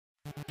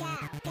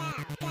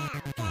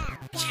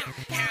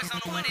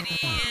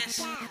it is.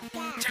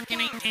 Jurkin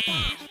ain't dead.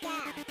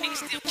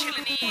 Niggas still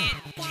killing it. Yeah,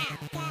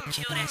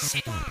 kill that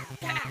shit.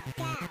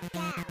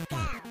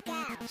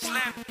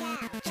 Slim,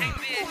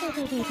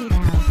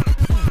 JBIZZ.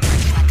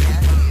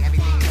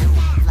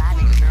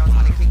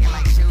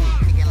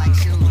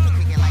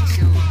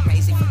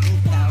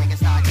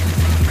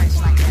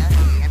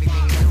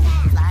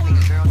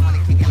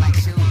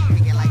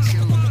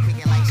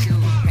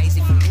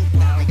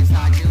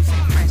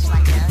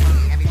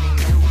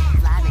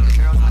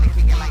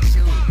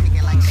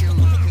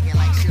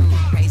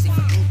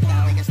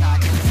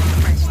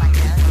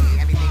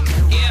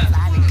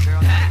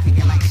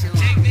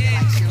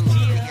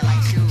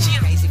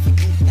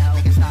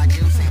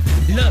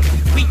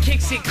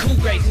 Shit cool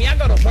grades. Me, I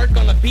go to work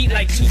on the beat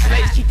like two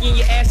slaves. Kicking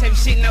your ass, have you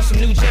shitting out some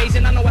new J's.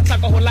 And I know I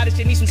talk a whole lot of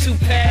shit, need some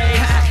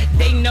toupees.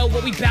 They know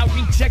what we bout,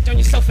 reject on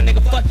your sofa,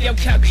 nigga. Fuck your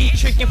couch. Keep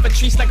tricking for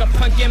trees like a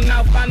pumpkin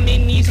mouth. I'm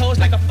in these hoes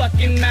like a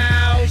fucking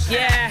mouse.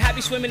 Yeah, I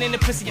be swimming in the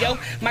pussy, yo.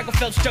 Michael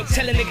Phelps stroke,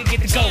 tell a nigga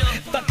get to go.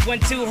 Fuck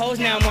 1-2 hoes,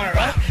 now I'm on a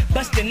roll.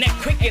 Bust the neck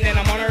quick and then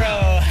I'm on a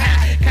roll.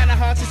 Kinda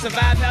hard to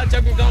survive, how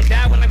Jurkin gon'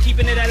 die when I'm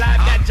keeping it alive.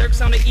 Got jerks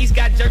on the east,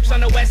 got jerks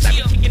on the west. I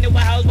be kicking it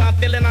with hoes while I'm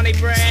feeling on they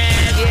breath.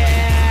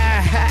 Yeah.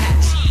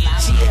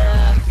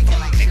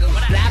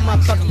 Black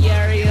motherfucking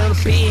area on the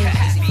beat.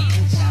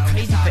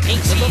 Crazy for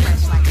ink, nigga.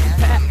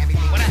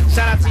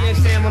 Shout out to you and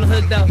Sam on the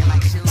hood though.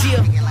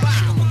 Chill.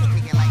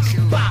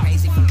 Wow.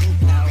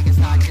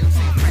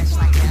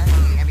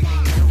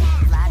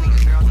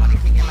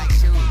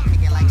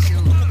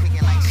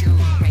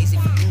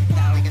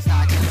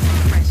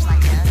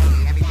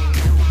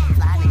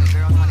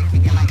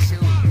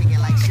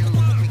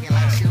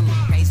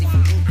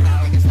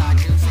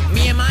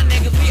 Me and my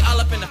niggas, we all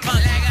up in the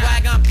funk.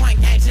 Swag on point,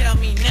 can't tell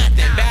me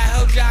nothing. Bad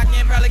hoe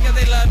jockin', probably cause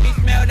they love me.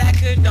 Smell that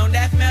kush, don't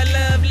that smell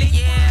lovely?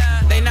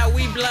 Yeah. They know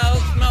we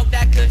blow, smoke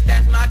that kush,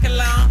 that's my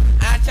cologne.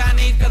 I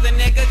Chinese cause the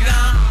nigga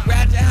gone.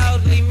 Ratchet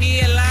hoes, leave me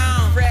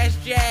alone. Fresh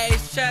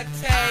J's, Chuck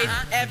Tays,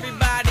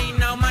 everybody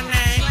know my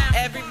name.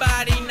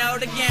 Everybody know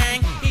the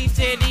gang. He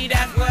City,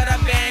 that's what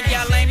I bang.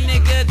 Y'all lame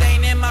niggas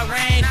ain't in my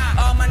range.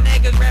 All my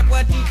niggas rap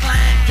what you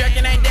claim.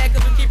 Jurkin ain't dead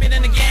cause we keep it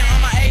in the game.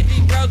 All my AG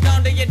bros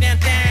don't do your damn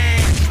thing.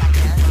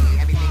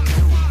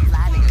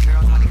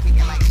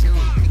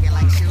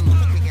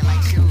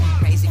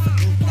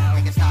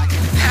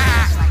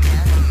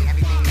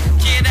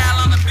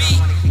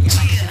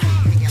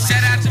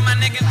 Shout out to my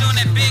niggas doing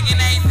that big in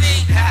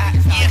AZ.